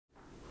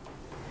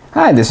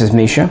Hi, this is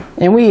Misha,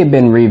 and we have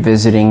been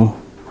revisiting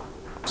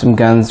some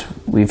guns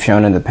we've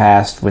shown in the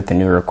past with the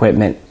newer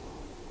equipment.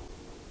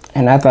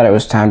 And I thought it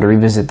was time to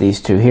revisit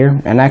these two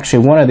here. And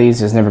actually one of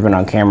these has never been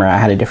on camera. I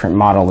had a different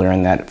model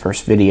during that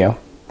first video.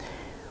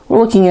 We're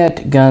looking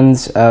at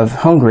guns of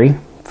Hungary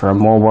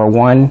from World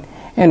War I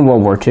and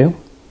World War II.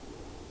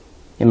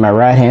 In my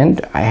right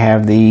hand, I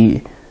have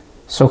the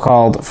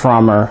so-called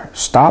Frommer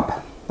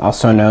Stop,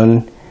 also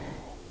known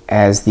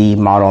as the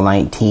Model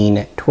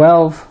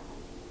 1912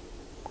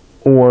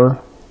 or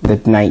the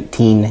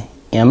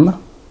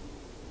 19M.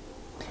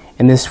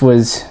 And this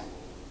was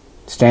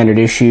standard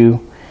issue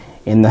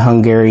in the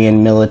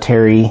Hungarian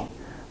military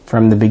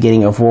from the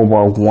beginning of World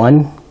War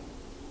I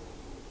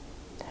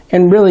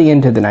and really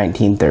into the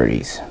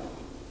 1930s.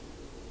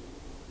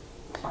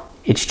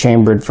 It's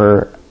chambered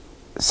for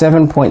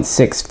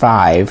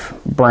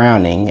 7.65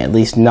 Browning, at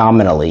least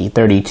nominally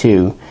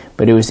 32,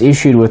 but it was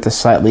issued with a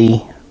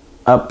slightly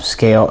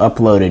upscale,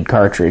 uploaded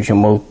cartridge,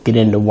 and we'll get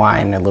into why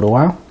in a little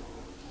while.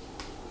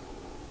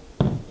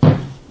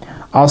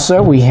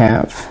 Also, we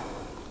have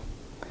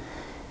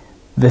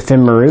the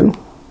Femaru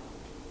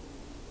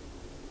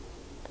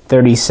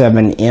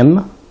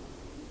 37M.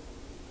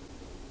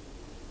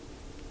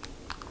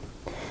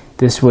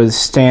 This was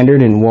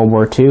standard in World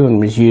War II and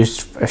was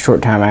used a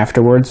short time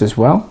afterwards as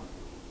well.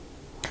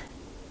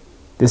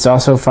 This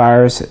also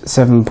fires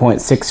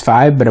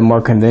 7.65, but a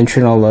more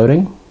conventional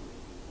loading,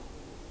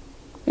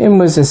 and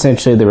was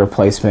essentially the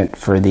replacement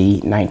for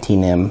the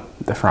 19M,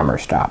 the Frommer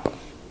Stop.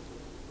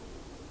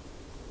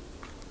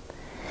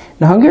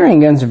 Now, Hungarian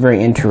guns are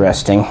very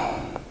interesting,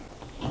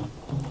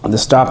 the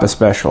Stop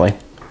especially.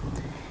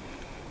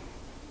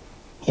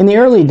 In the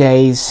early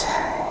days,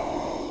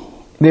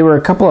 there were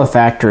a couple of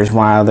factors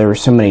why there were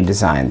so many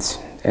designs.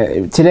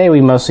 Today we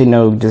mostly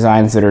know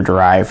designs that are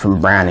derived from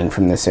Browning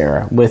from this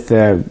era, with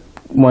the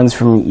ones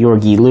from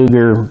Georgi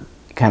Luger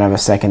kind of a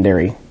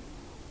secondary.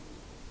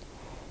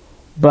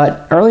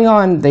 But early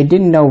on, they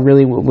didn't know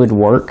really what would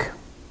work.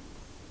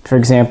 For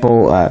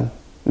example,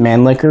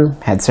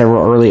 Mannlicher had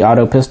several early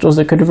auto pistols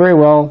that could very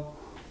well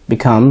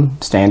become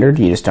standard,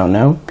 you just don't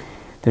know.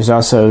 There's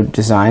also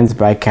designs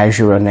by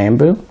Kajiro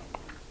Nambu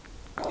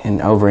and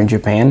over in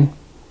Japan.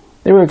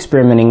 They were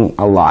experimenting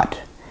a lot.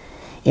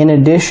 In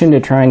addition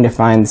to trying to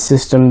find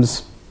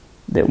systems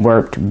that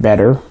worked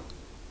better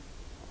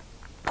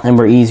and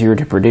were easier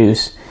to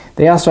produce,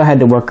 they also had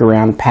to work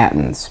around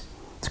patents.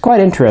 It's quite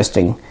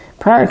interesting.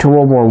 Prior to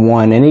World War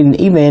I and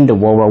even into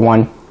World War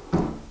I,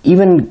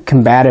 even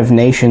combative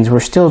nations were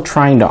still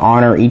trying to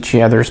honor each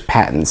other's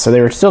patents. So they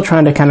were still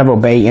trying to kind of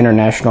obey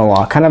international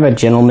law, kind of a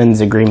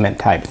gentleman's agreement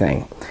type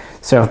thing.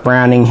 So if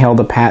Browning held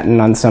a patent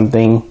on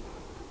something,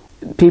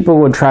 people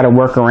would try to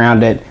work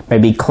around it,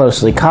 maybe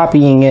closely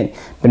copying it,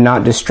 but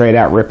not just straight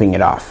out ripping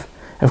it off.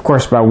 Of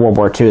course, by World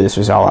War II, this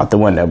was all out the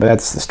window, but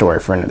that's the story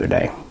for another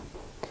day.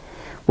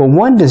 Well,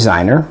 one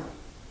designer,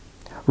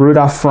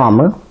 Rudolf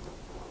Frommer,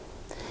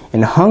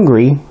 in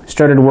Hungary,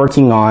 started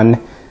working on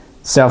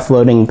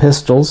self-loading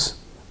pistols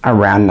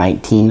around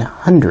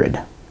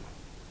 1900.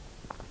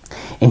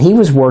 And he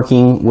was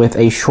working with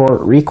a short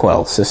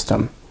recoil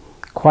system.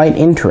 Quite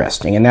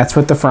interesting, and that's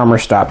what the Frommer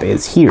Stop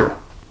is here.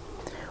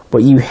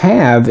 What you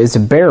have is a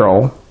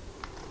barrel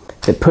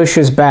that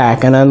pushes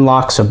back and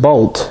unlocks a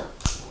bolt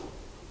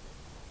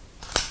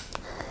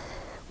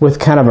with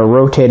kind of a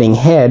rotating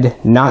head,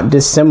 not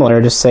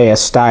dissimilar to, say, a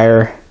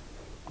Steyr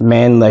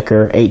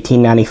Mannlicher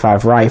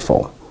 1895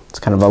 rifle. It's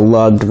kind of a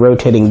lugged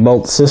rotating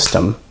bolt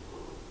system.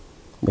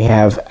 We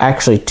have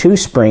actually two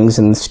springs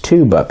in this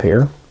tube up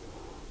here,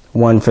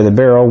 one for the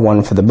barrel,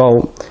 one for the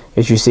bolt.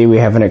 As you see, we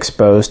have an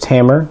exposed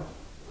hammer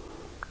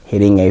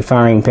hitting a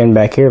firing pin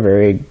back here,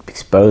 very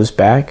exposed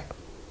back.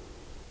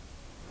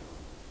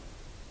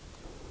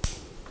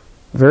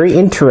 Very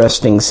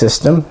interesting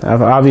system.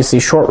 Obviously,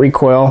 short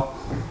recoil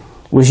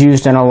was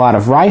used in a lot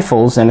of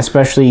rifles, and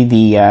especially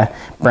the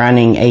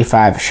Browning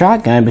A5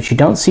 shotgun, but you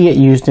don't see it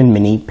used in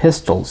many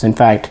pistols. In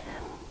fact,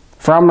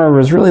 Frommer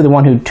was really the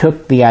one who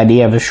took the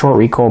idea of a short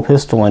recoil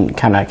pistol and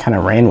kind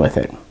of ran with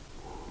it.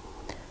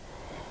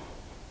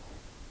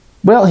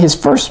 Well, his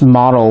first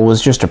model was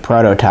just a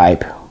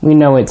prototype. We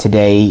know it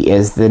today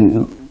as the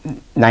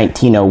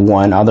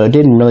 1901, although it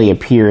didn't really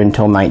appear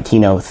until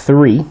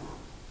 1903.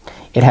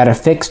 It had a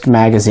fixed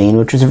magazine,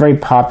 which was a very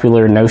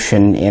popular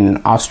notion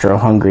in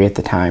Austro-Hungary at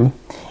the time,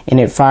 and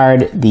it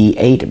fired the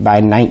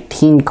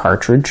 8x19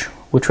 cartridge,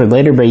 which would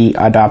later be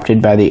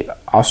adopted by the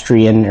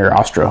Austrian, or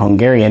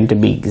Austro-Hungarian to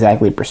be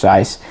exactly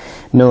precise,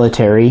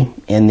 military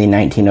in the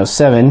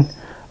 1907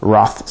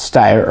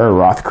 Rothsteyr, or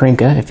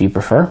Rothkrinke if you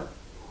prefer.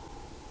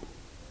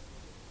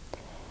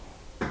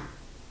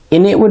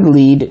 And it would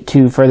lead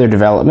to further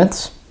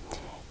developments.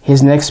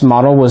 His next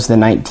model was the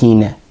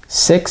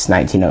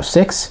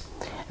 1906.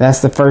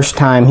 That's the first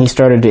time he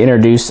started to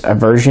introduce a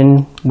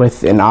version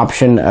with an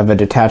option of a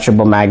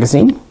detachable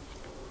magazine.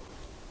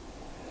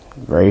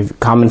 Very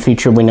common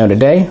feature we know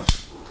today,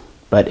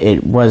 but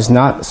it was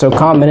not so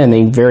common in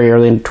the very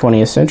early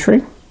 20th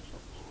century.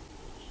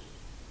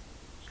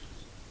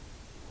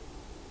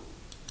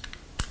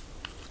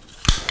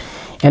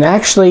 And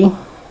actually,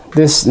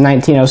 this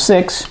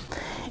 1906,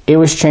 it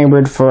was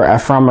chambered for a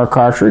Frommer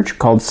cartridge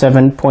called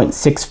 7.65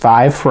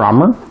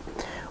 Frommer,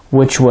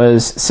 which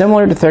was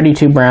similar to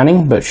 .32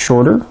 Browning, but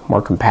shorter,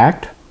 more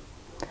compact.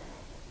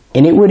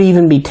 And it would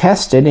even be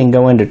tested and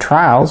go into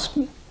trials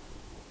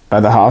by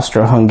the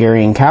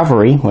Austro-Hungarian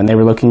cavalry when they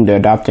were looking to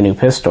adopt a new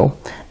pistol.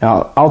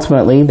 Now,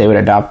 ultimately, they would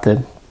adopt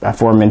the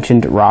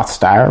aforementioned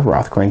Rothsteyr,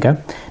 Rothkrinka,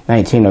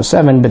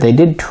 1907, but they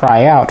did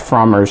try out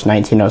Frommer's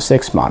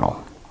 1906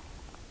 model.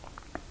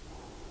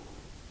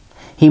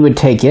 He would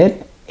take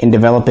it and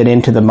develop it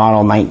into the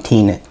model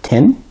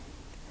 1910,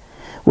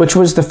 which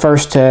was the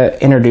first to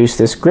introduce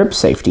this grip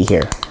safety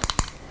here.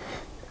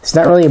 It's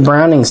not really a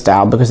Browning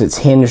style because it's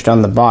hinged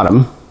on the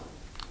bottom.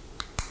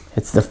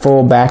 It's the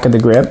full back of the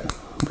grip,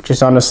 which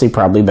is honestly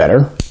probably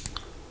better.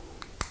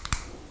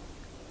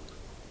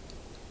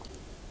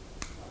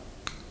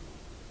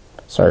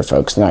 Sorry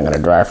folks, not going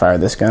to dry fire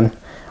this gun.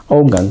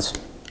 Old guns.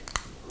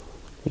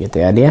 You get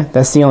the idea?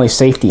 That's the only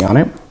safety on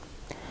it.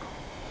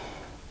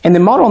 And the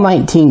Model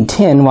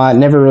 1910, while it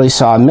never really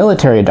saw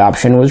military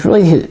adoption, was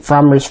really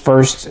Frommer's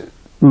first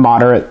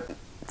moderate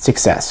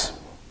success.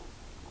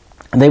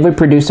 They would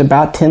produce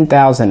about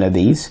 10,000 of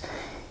these.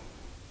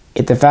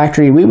 At the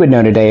factory we would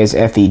know today as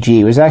FEG,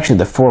 it was actually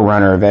the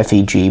forerunner of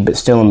FEG, but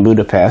still in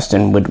Budapest,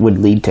 and would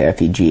lead to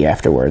FEG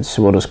afterwards.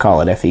 So we'll just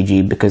call it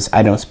FEG because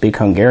I don't speak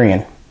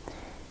Hungarian.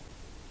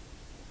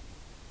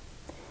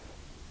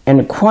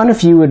 And quite a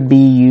few would be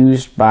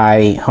used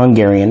by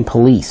Hungarian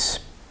police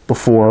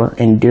before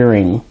and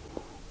during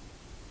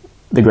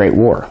the Great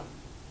War.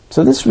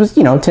 So this was,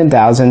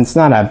 10,000. It's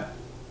not a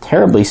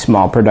terribly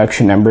small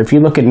production number. If you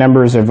look at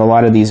numbers of a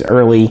lot of these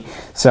early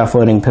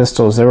self-loading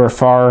pistols, there were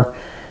far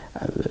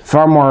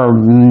more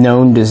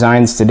known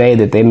designs today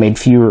that they made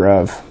fewer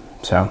of.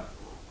 So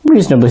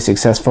reasonably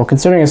successful,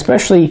 considering,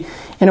 especially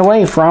in a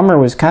way, Frommer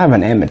was kind of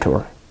an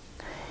amateur.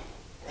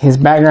 His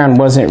background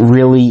wasn't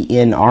really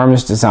in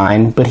arms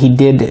design, but he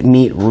did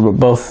meet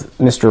both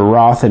Mr.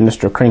 Roth and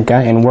Mr.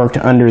 Krinka and worked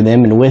under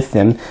them and with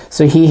them.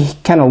 So he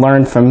kind of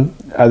learned from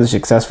other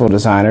successful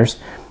designers.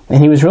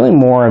 And he was really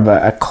more of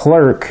a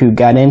clerk who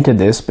got into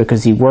this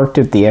because he worked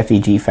at the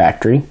FEG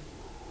factory.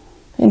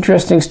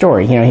 Interesting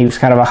story. He was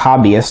kind of a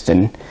hobbyist,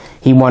 and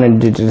he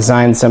wanted to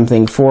design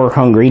something for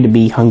Hungary, to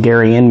be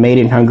Hungarian, made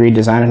in Hungary,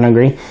 designed in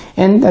Hungary.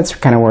 And that's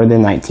kind of where the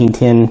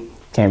 1910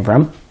 came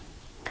from.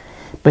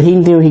 But he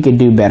knew he could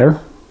do better.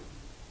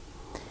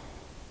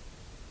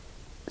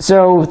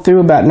 So through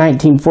about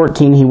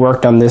 1914, he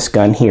worked on this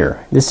gun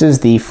here. This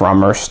is the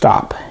Frommer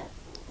Stop.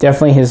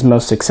 Definitely his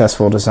most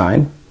successful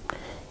design.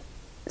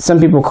 Some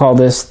people call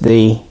this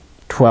the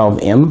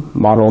 12M,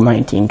 model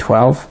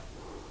 1912.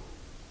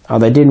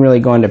 They didn't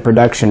really go into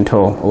production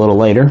until a little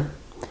later.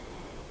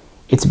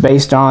 It's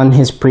based on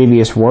his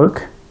previous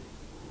work,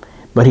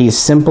 but he's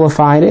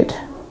simplified it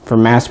for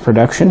mass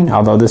production,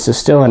 although this is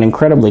still an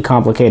incredibly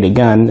complicated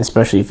gun,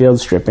 especially field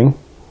stripping.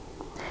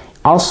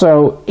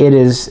 Also, it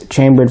is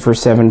chambered for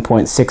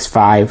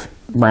 7.65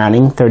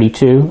 Browning,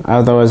 .32,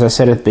 although as I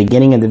said at the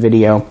beginning of the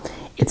video,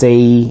 it's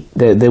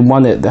the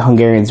one that the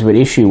Hungarians would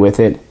issue with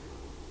it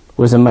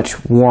was a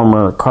much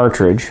warmer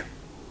cartridge.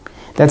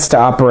 That's to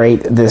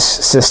operate this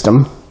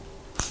system,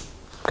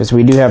 because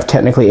we do have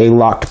technically a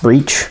locked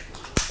breech,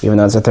 even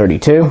though it's a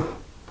 .32.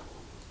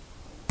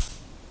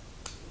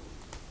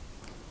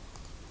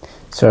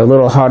 So a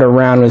little harder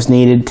round was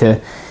needed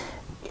to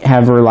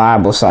have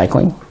reliable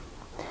cycling.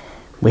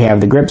 We have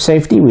the grip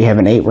safety. We have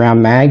an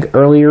 8-round mag.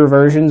 Earlier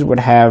versions would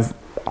have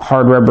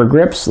hard rubber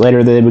grips.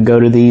 Later they would go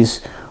to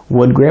these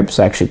wood grips,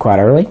 actually quite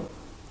early.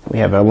 We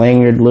have a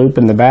lanyard loop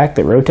in the back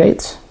that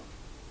rotates.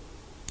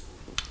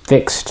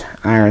 Fixed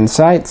iron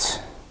sights.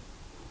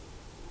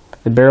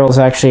 The barrel is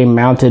actually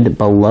mounted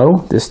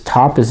below. This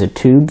top is a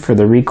tube for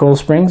the recoil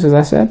springs, as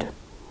I said.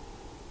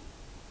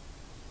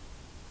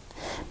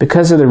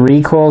 Because of the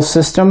recoil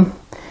system,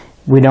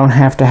 we don't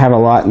have to have a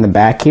lot in the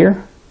back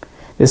here.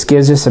 This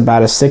gives us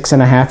about a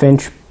 6.5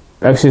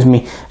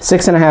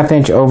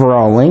 inch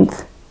overall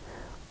length,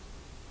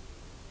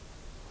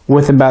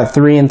 with about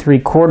 3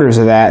 3/4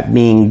 of that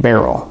being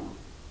barrel.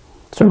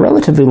 It's a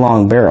relatively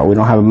long barrel. We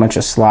don't have a bunch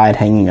of slide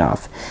hanging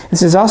off.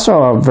 This is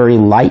also a very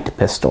light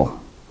pistol.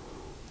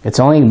 It's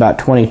only about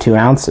 22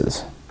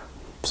 ounces.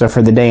 So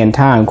for the day and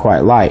time,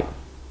 quite light.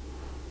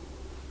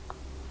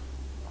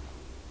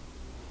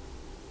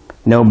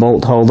 No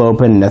bolt hold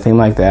open, nothing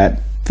like that.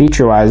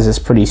 Feature-wise, it's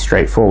pretty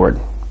straightforward.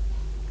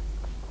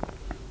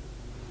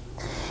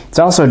 It's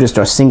also just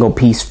a single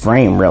piece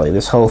frame, really.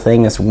 This whole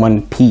thing is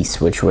one piece,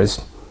 which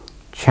was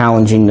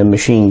challenging the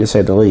machine, to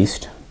say the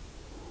least.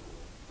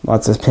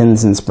 Lots of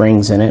pins and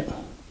springs in it.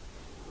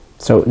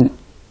 So,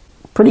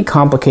 pretty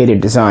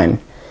complicated design.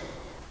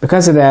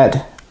 Because of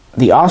that,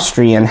 the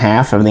Austrian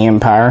half of the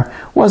empire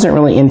wasn't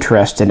really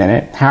interested in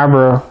it.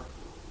 However,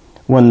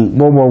 when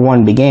World War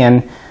I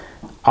began,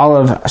 all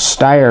of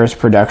Steyer's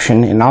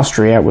production in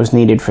Austria was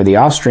needed for the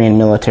Austrian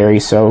military,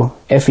 so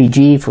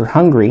FEG for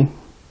Hungary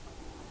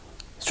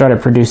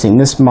started producing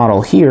this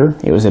model here.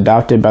 It was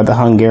adopted by the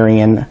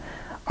Hungarian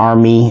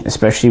army,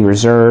 especially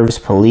reserves,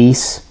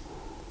 police,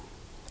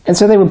 And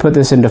so they would put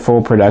this into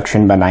full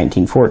production by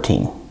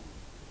 1914.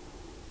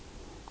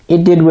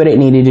 It did what it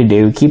needed to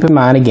do. Keep in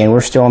mind, again,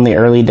 we're still in the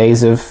early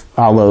days of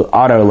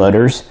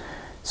auto-loaders,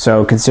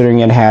 so considering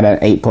it had an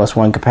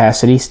 8+1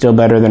 capacity, still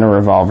better than a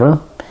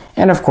revolver.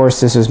 And of course,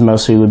 this is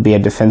mostly would be a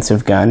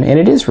defensive gun, and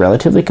it is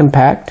relatively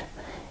compact.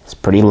 It's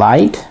pretty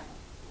light.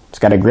 It's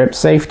got a grip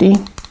safety.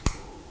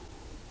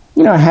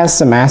 You know, it has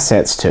some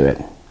assets to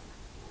it,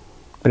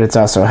 but it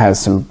also has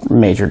some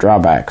major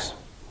drawbacks.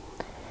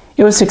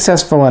 It was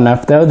successful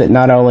enough, though, that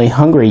not only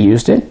Hungary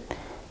used it,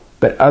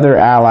 but other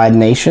allied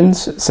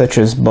nations, such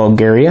as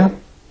Bulgaria,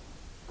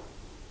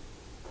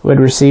 would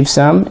receive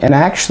some. And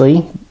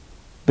actually,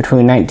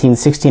 between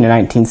 1916 and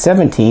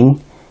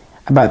 1917,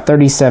 about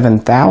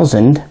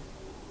 37,000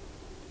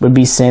 would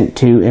be sent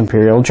to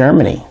Imperial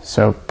Germany.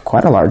 So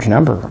quite a large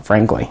number,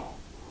 frankly.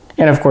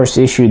 And of course,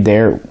 issued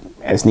there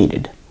as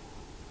needed.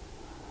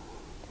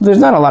 There's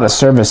not a lot of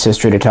service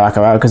history to talk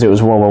about because it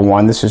was World War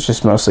I. This was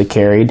just mostly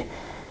carried.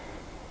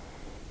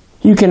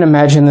 You can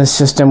imagine this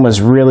system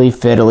was really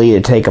fiddly to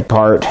take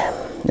apart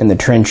in the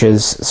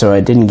trenches, so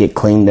it didn't get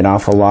cleaned an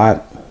awful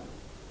lot.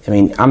 I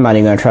mean, I'm not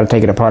even going to try to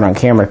take it apart on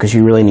camera because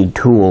you really need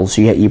tools.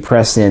 You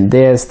press in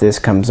this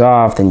comes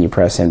off, then you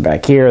press in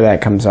back here,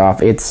 that comes off.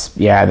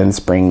 Then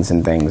springs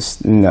and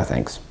things. No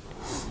thanks.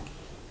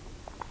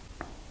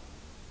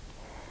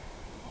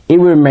 It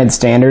remained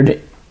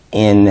standard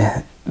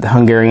in the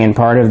Hungarian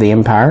part of the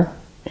empire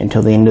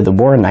until the end of the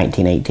war in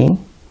 1918.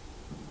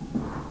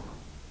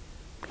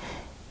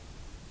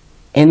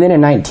 And then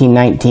in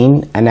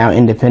 1919, a now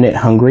independent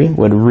Hungary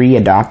would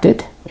re-adopt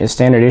it. Its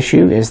standard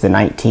issue is the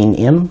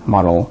 19M,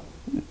 model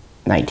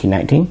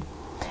 1919.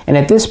 And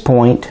at this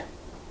point,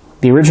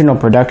 the original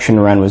production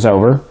run was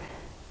over.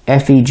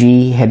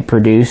 FEG had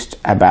produced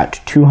about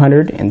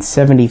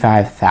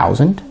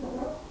 275,000.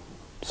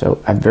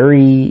 So a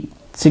very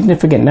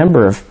significant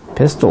number of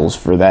pistols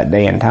for that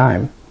day and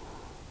time.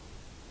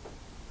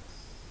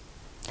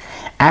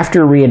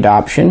 After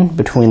re-adoption,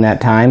 between that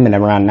time and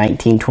around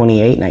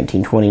 1928,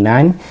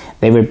 1929,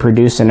 they would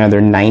produce another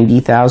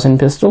 90,000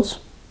 pistols,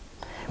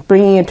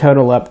 bringing a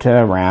total up to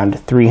around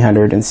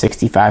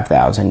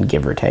 365,000,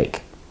 give or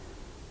take.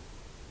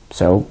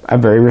 So a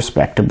very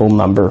respectable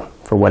number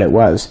for what it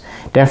was.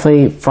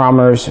 Definitely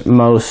Frommer's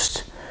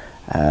most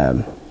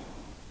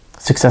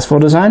successful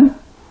design,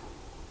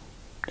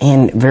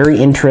 and very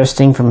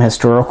interesting from a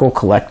historical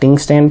collecting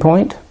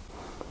standpoint.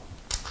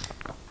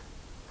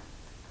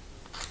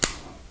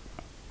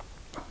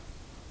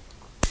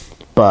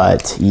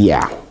 But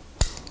yeah,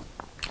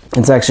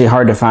 it's actually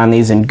hard to find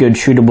these in good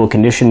shootable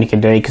condition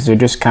today because they're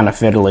just kind of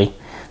fiddly.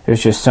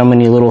 There's just so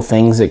many little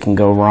things that can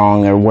go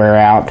wrong or wear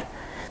out.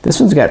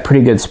 This one's got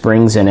pretty good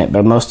springs in it,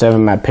 but most of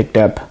them I picked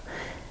up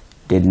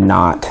did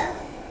not.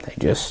 They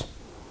just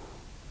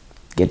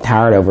get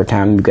tired over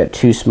time. You've got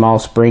two small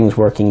springs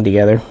working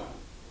together.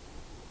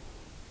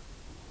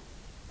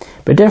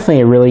 But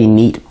definitely a really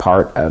neat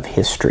part of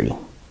history.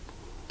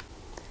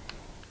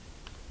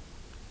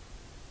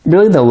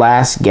 Really the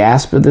last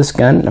gasp of this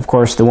gun, of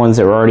course the ones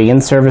that were already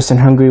in service in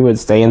Hungary would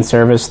stay in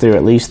service through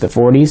at least the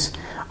 40s.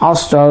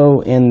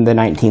 Also in the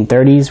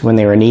 1930s, when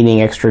they were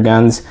needing extra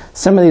guns,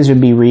 some of these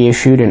would be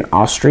reissued in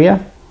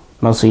Austria,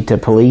 mostly to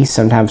police,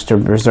 sometimes to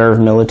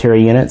reserve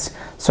military units.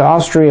 So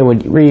Austria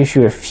would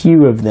reissue a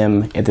few of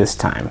them at this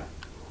time.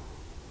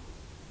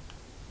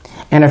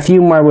 And a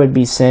few more would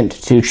be sent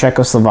to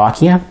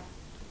Czechoslovakia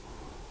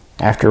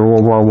after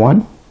World War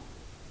I.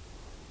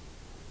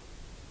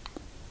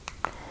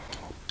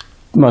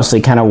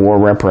 Mostly kind of war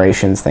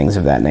reparations, things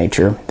of that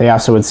nature. They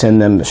also would send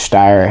them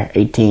Steyr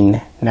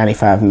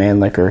 1895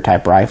 Mannlicher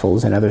type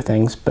rifles and other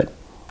things, but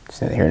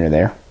here and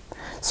there.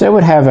 So it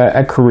would have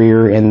a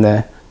career in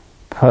the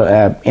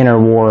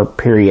interwar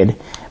period.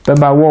 But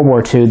by World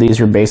War II, these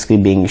were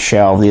basically being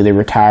shelved, either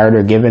retired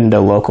or given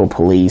to local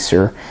police,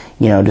 or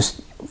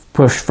just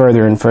pushed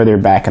further and further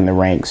back in the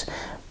ranks.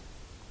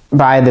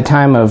 By the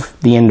time of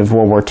the end of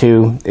World War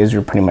II, these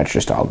were pretty much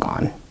just all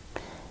gone.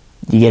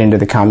 You get into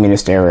the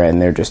communist era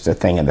and they're just a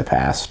thing of the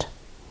past.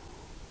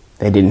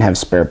 They didn't have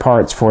spare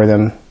parts for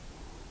them.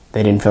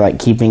 They didn't feel like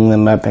keeping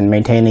them up and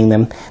maintaining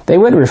them. They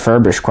would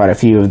refurbish quite a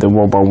few of the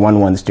World War I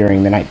ones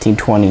during the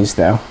 1920s,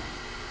 though.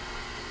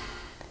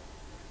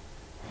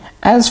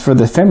 As for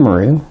the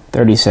Femaru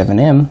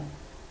 37M,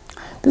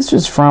 this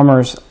was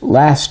Frommer's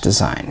last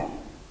design.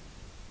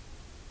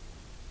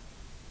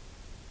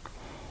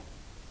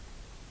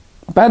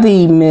 By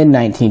the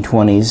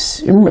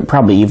mid-1920s,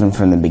 probably even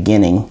from the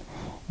beginning,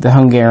 the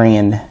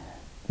Hungarian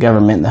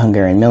government, the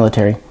Hungarian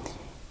military,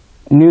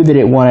 knew that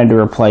it wanted to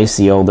replace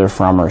the older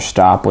Frommer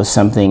stop with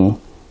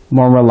something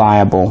more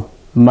reliable,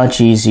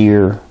 much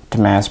easier to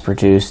mass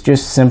produce,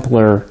 just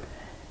simpler,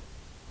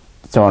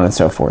 so on and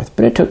so forth.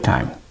 But it took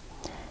time.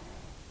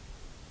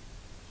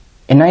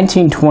 In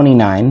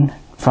 1929,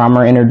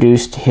 Frommer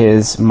introduced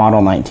his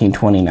Model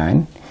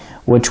 1929,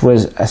 which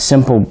was a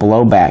simple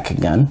blowback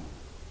gun.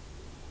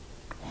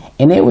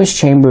 And it was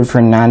chambered for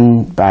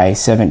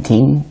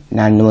 9x17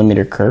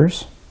 9mm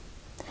Kurs,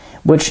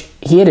 which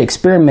he had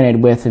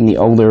experimented with in the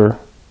older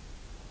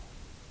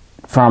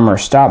Frommer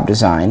stop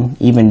design,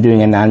 even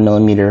doing a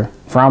 9mm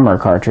Frommer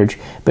cartridge,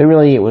 but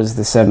really it was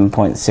the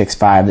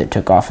 7.65 that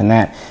took off in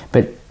that.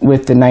 But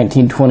with the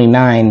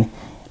 1929,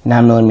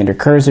 9mm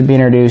Kurz would be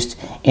introduced,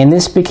 and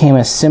this became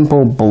a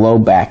simple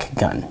blowback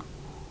gun.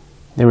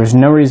 There was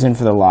no reason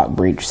for the lock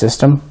breech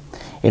system.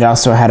 It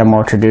also had a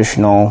more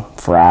traditional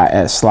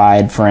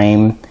slide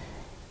frame,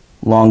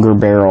 longer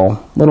barrel,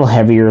 a little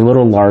heavier, a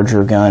little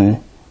larger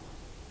gun.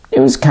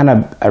 It was kind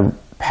of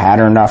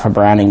patterned off a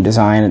Browning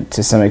design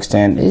to some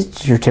extent.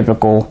 It's your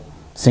typical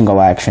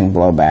single action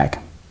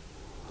blowback.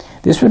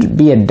 This would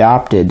be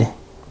adopted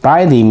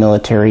by the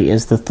military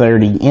as the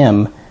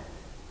 30M,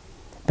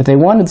 but they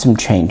wanted some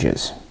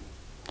changes.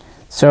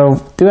 So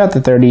throughout the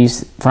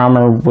 30s,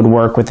 Frommer would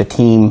work with a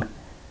team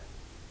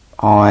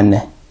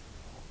on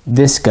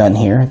this gun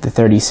here, the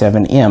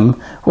 37M,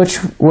 which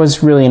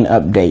was really an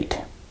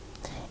update.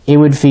 It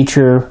would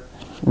feature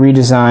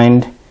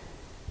redesigned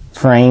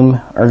frame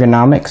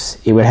ergonomics.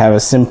 It would have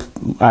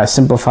a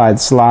simplified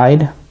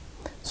slide,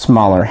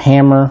 smaller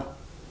hammer.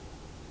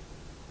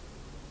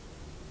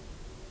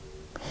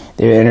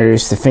 They would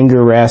introduce the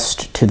finger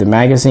rest to the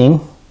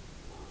magazine.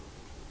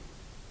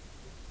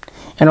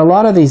 And a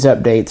lot of these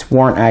updates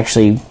weren't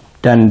actually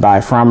done by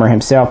Frommer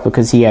himself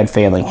because he had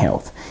failing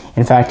health.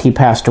 In fact, he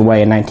passed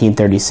away in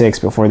 1936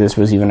 before this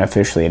was even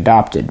officially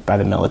adopted by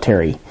the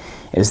military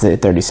as the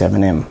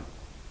 37M.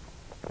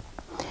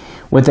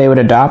 What they would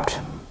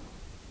adopt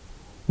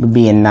would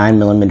be a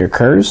 9mm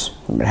Kurz.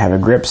 It would have a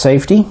grip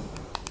safety,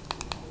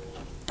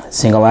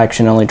 single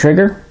action only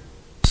trigger,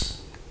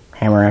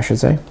 hammer I should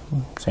say,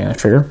 single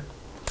trigger,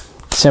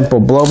 simple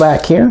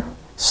blowback here,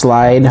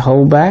 slide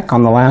hold back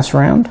on the last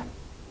round,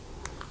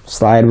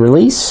 slide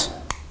release.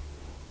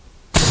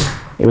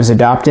 It was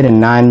adopted in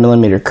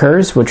 9mm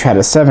Kurz, which had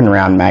a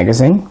 7-round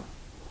magazine,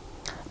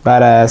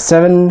 about a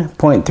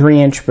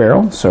 7.3-inch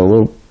barrel,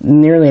 so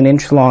nearly an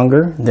inch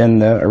longer than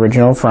the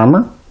original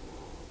Frommer.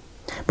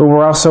 But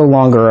we're also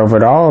longer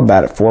overall,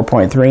 about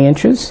 4.3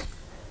 inches,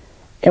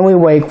 and we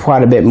weigh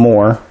quite a bit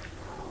more.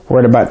 We're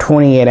at about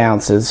 28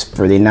 ounces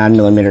for the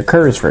 9mm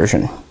Kurz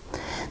version.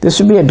 This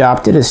would be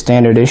adopted as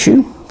standard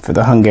issue for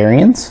the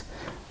Hungarians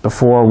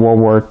before World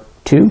War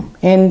II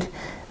and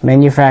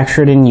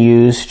manufactured and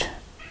used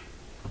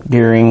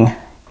during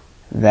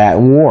that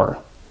war.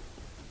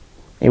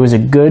 It was a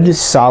good,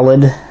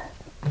 solid,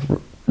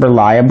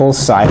 reliable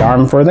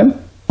sidearm for them.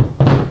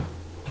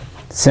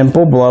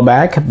 Simple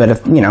blowback, but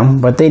if, you know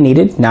what they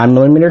needed,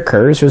 9mm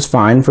Kurz was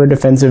fine for a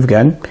defensive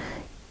gun.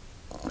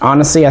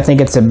 Honestly, I think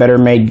it's a better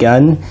made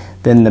gun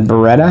than the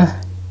Beretta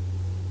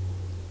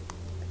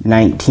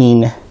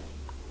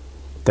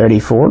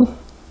 1934,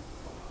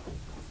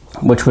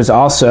 which was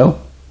also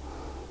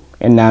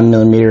a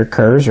 9mm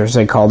Kurz, or as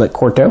they called it,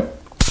 Corto.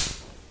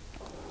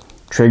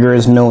 Trigger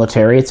is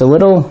military. It's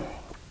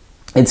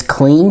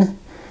clean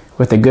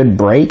with a good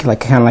brake,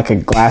 kind of like a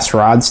glass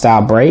rod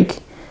style brake,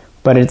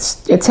 but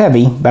it's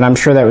heavy, but I'm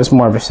sure that was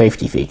more of a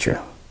safety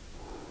feature.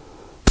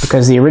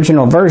 Because the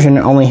original version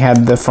only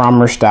had the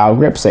Frommer style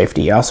grip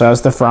safety. It also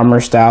has the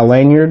Frommer style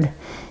lanyard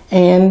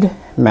and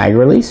mag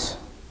release.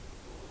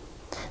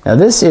 Now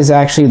this is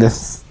actually the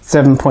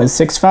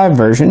 7.65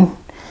 version,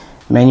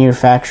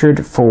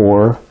 manufactured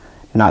for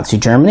Nazi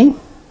Germany.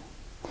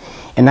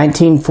 In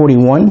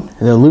 1941,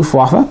 the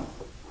Luftwaffe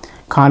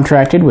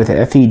contracted with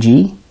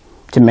FEG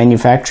to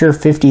manufacture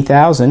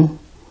 50,000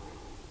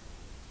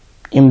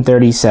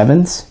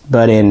 M37s,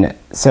 but in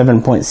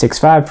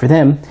 7.65 for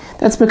them.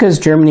 That's because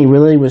Germany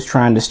really was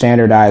trying to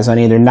standardize on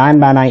either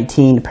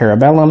 9x19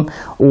 Parabellum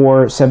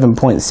or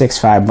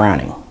 7.65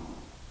 Browning.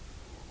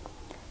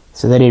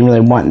 So they didn't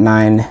really want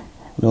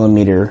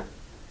 9mm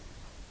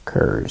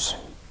Kurz.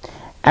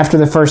 After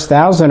the first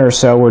 1,000 or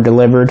so were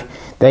delivered,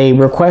 they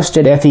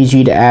requested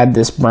FEG to add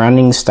this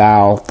Browning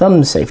style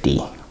thumb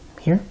safety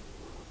here.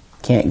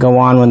 Can't go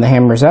on when the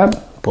hammer's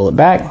up, pull it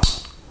back.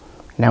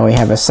 Now we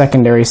have a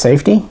secondary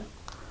safety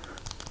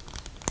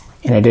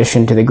in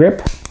addition to the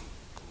grip.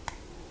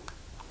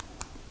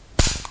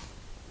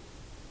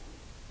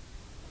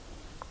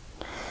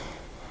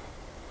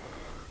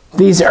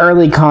 These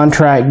early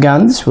contract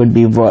guns would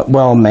be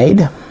well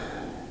made.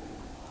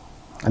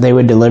 They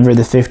would deliver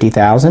the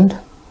 50,000.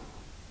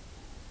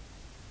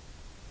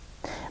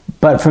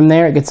 But from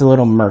there it gets a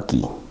little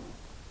murky.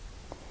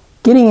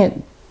 Getting it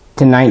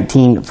to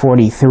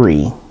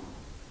 1943,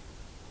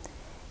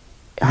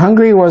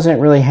 Hungary wasn't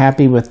really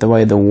happy with the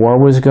way the war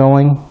was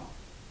going.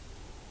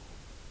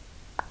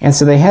 And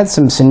so they had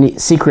some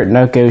secret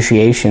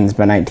negotiations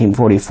by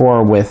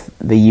 1944 with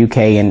the UK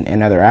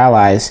and other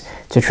allies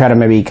to try to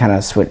maybe kind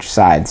of switch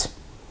sides.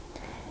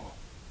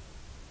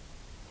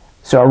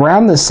 So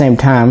around the same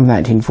time,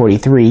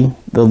 1943,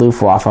 the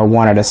Luftwaffe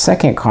wanted a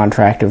second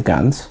contract of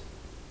guns,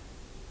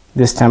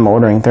 this time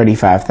ordering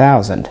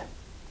 35,000.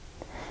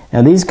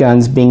 Now these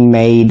guns being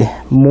made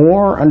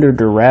more under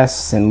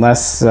duress and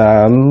less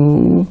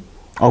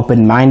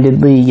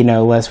open-mindedly,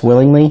 less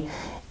willingly.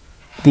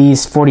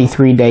 These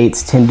 43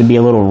 dates tend to be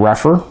a little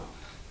rougher,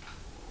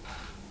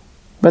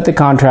 but the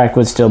contract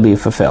would still be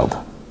fulfilled.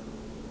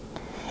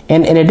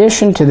 And in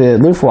addition to the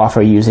Luftwaffe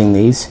using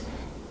these,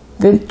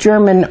 the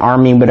German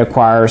army would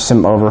acquire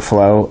some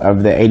overflow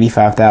of the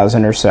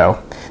 85,000 or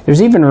so.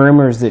 There's even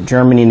rumors that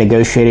Germany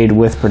negotiated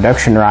with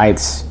production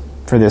rights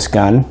for this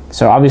gun,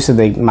 so obviously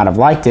they might have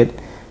liked it,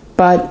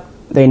 but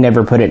they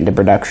never put it into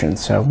production,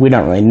 so we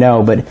don't really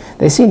know, but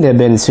they seem to have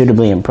been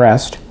suitably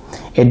impressed.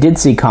 It did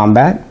see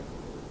combat.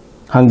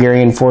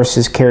 Hungarian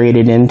forces carried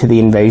it into the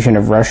invasion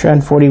of Russia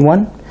in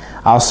 41,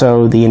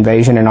 also the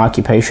invasion and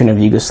occupation of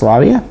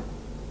Yugoslavia.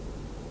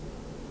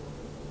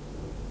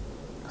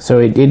 So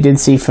it did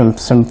see some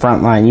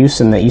frontline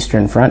use in the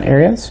Eastern Front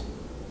areas.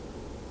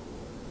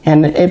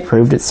 And it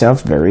proved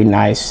itself very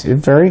nice. A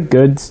very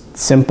good,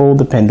 simple,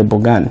 dependable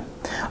gun.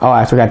 Oh,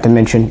 I forgot to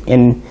mention,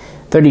 in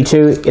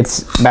 32,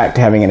 it's back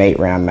to having an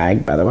 8-round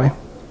mag, by the way.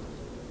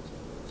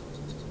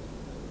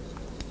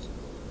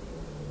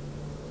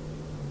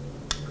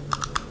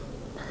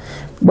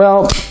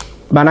 Well,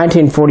 by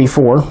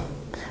 1944,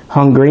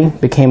 Hungary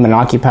became an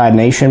occupied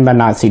nation by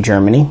Nazi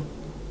Germany.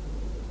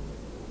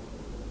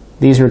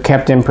 These were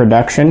kept in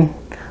production,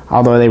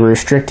 although they were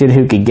restricted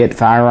who could get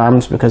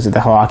firearms because of the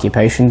whole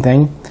occupation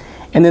thing.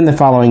 And then the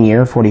following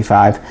year,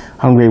 45,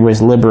 Hungary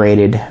was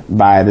liberated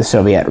by the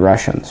Soviet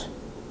Russians.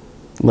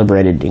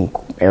 Liberated in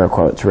air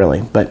quotes,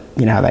 really, but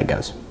you know how that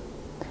goes.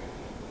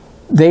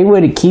 They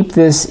would keep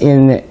this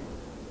in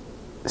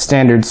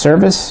standard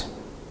service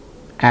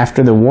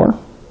after the war.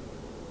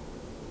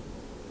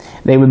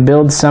 They would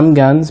build some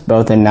guns,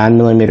 both in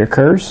 9mm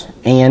Kurs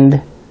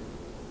and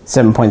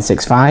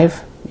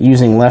 7.65,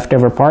 using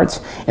leftover parts,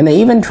 and they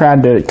even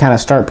tried to kind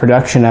of start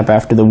production up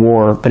after the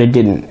war, but it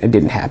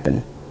didn't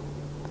happen.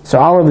 So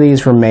all of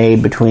these were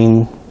made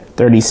between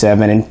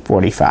 37 and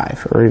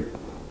 45, or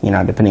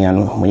depending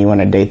on when you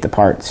want to date the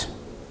parts.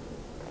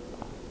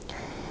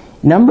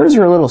 Numbers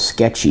are a little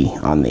sketchy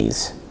on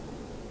these.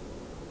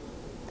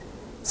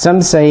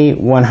 Some say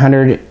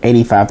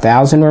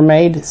 185,000 were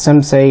made,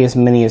 some say as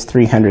many as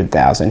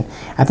 300,000.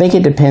 I think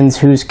it depends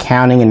who's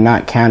counting and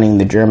not counting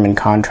the German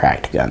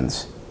contract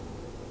guns.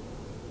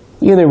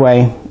 Either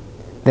way,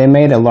 they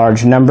made a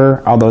large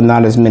number, although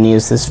not as many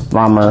as this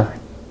Frommer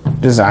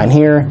design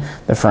here,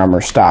 the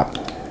Frommer stop.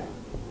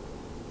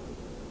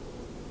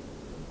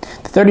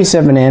 The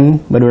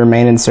 37N would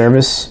remain in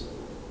service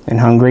in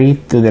Hungary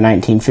through the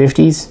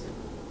 1950s,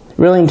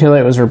 really until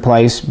it was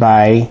replaced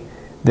by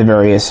the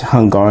various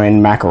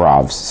Hungarian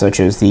Makarovs, such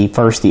as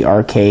first the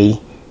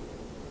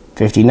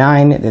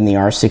RK-59, then the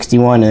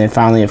R-61, and then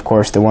finally, of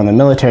course, the one the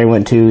military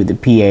went to, the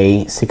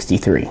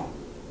PA-63.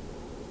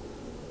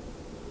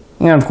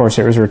 And of course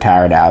it was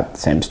retired out,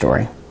 same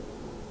story.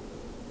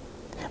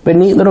 But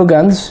neat little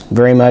guns,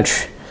 very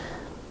much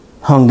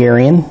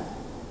Hungarian,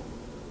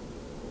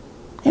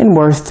 and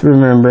worth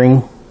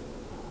remembering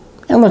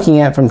and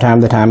looking at from time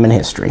to time in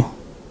history.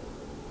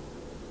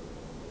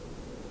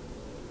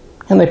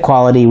 And the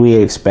quality we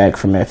expect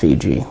from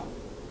FEG.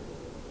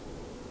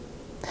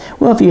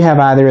 Well, if you have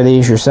either of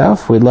these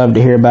yourself, we'd love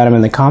to hear about them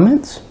in the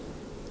comments.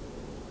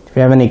 If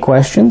you have any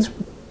questions,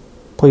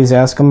 please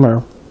ask them,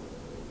 or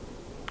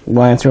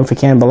we'll answer them if we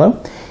can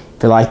below.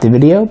 If you liked the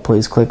video,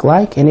 please click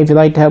like, and if you'd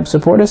like to help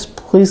support us,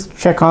 please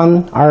check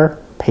on our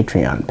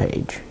Patreon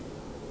page.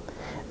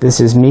 This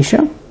is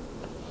Misha.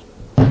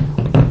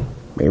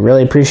 We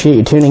really appreciate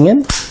you tuning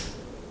in.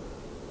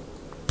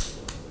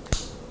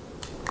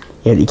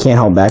 You can't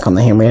hold back on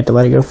the hammer, you have to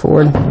let it go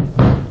forward.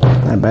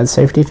 Not a bad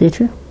safety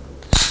feature.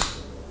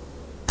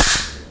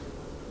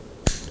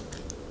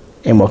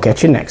 And we'll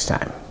catch you next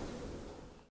time.